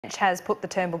Has put the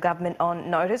Turnbull government on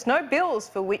notice. No bills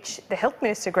for which the Health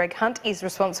Minister, Greg Hunt, is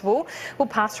responsible will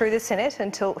pass through the Senate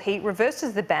until he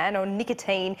reverses the ban on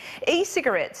nicotine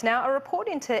e-cigarettes. Now, a report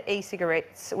into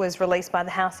e-cigarettes was released by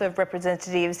the House of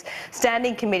Representatives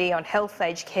Standing Committee on Health,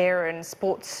 Aged Care and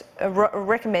Sports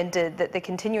recommended that the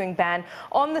continuing ban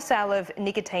on the sale of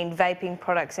nicotine vaping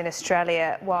products in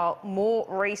Australia while more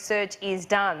research is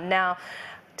done. Now,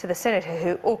 to the senator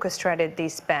who orchestrated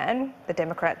this ban, the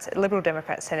Liberal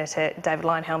Democrat Senator David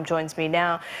Leyonhjelm joins me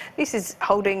now. This is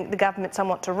holding the government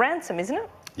somewhat to ransom, isn't it?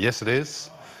 Yes, it is.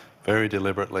 Very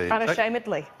deliberately.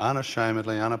 Unashamedly.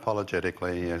 Unashamedly,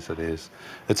 unapologetically, yes it is.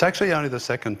 It's actually only the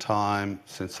second time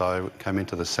since I came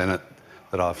into the Senate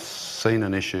that I've seen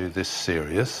an issue this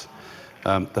serious.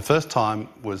 The first time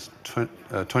was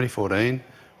 2014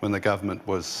 when the government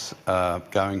was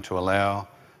going to allow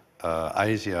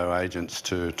ASIO agents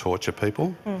to torture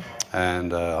people,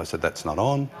 and I said that's not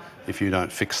on. If you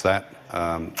don't fix that...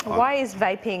 Why is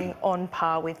vaping on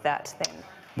par with that then?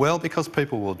 Well, because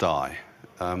people will die.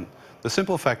 The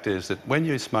simple fact is that when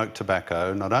you smoke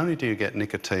tobacco, not only do you get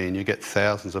nicotine, you get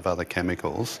thousands of other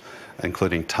chemicals,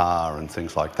 including tar and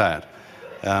things like that.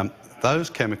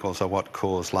 Those chemicals are what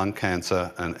cause lung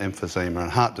cancer and emphysema and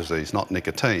heart disease, not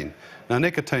nicotine. Now,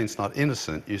 nicotine's not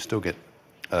innocent. You still get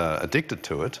addicted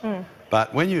to it,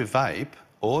 but when you vape,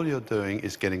 all you're doing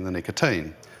is getting the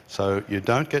nicotine. So you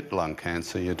don't get lung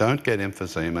cancer, you don't get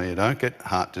emphysema, you don't get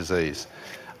heart disease.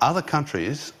 Other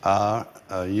countries are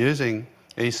using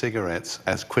e-cigarettes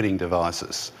as quitting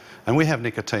devices, and we have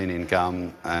nicotine in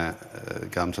gums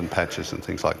and patches and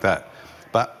things like that.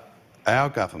 But our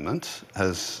government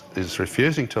is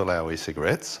refusing to allow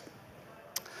e-cigarettes.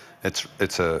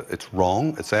 It's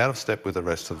wrong. It's out of step with the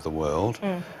rest of the world.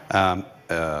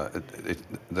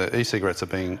 The e-cigarettes are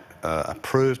being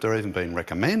approved or even being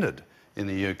recommended in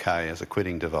the UK as a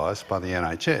quitting device by the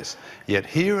NHS. Yet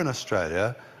here in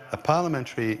Australia, a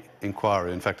parliamentary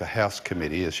inquiry, in fact a House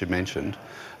committee, as you mentioned,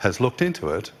 has looked into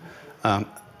it.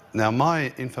 Now,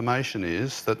 my information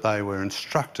is that they were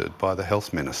instructed by the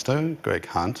Health Minister, Greg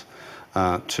Hunt,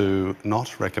 to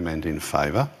not recommend in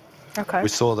favour. Okay. We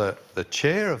saw the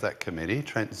chair of that committee,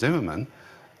 Trent Zimmerman,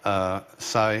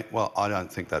 say, well, I don't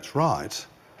think that's right.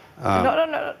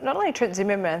 Not only Trent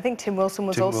Zimmerman, I think Tim Wilson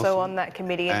was also on that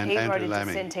committee, and he wrote a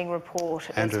dissenting report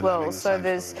as well. So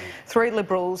there's three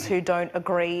Liberals who don't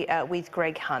agree with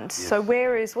Greg Hunt. Yes. So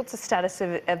what's the status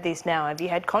of this now? Have you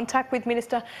had contact with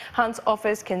Minister Hunt's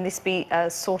office? Can this be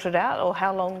sorted out, or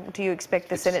how long do you expect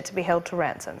the Senate to be held to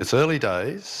ransom? It's early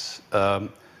days.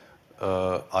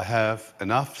 I have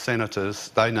enough senators.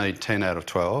 They need 10 out of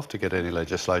 12 to get any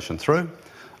legislation through.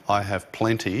 I have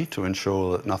plenty to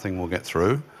ensure that nothing will get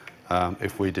through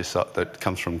if we decide that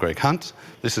comes from Greg Hunt.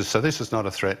 This is not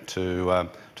a threat to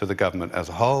the government as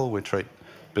a whole. We treat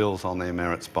bills on their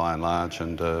merits by and large,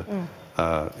 and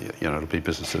it'll be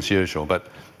business as usual. But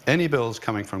any bills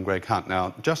coming from Greg Hunt,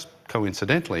 now just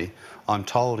coincidentally, I'm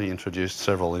told he introduced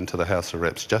several into the House of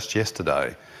Reps just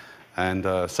yesterday. And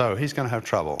so he's going to have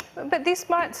trouble. But this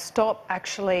might stop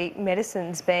actually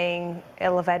medicines being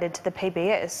elevated to the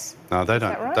PBS. No, they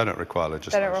don't. Right? They don't require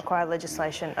legislation. They don't require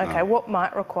legislation. Okay, no. What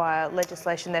might require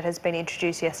legislation that has been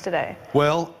introduced yesterday?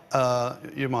 Well,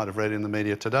 you might have read in the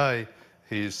media today,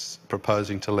 he's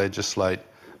proposing to legislate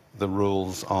the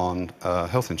rules on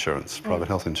health insurance, private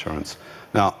health insurance.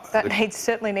 Now, that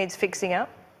certainly needs fixing up.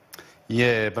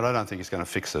 Yeah, but I don't think he's going to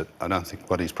fix it. I don't think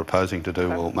what he's proposing to do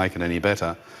will make it any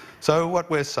better. So what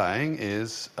we're saying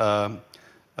is,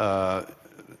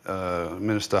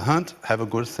 Minister Hunt, have a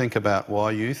good think about why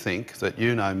you think that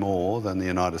you know more than the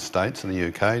United States and the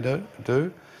UK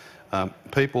do.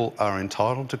 People are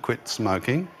entitled to quit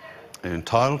smoking,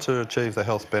 entitled to achieve the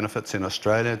health benefits in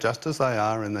Australia just as they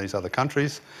are in these other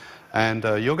countries, and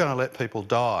you're going to let people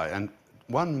die. And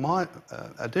one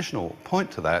additional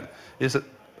point to that is that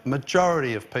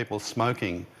majority of people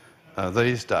smoking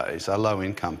these days are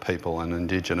low-income people and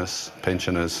Indigenous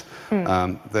pensioners.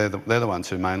 They're the ones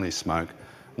who mainly smoke.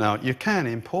 Now, you can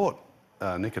import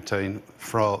nicotine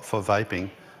for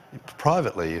vaping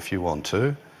privately if you want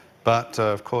to, but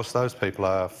of course those people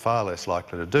are far less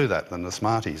likely to do that than the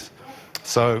smarties.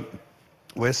 So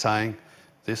we're saying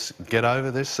get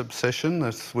over this obsession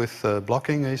with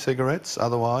blocking e-cigarettes,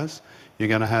 otherwise you're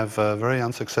going to have a very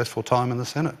unsuccessful time in the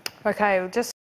Senate. Okay, just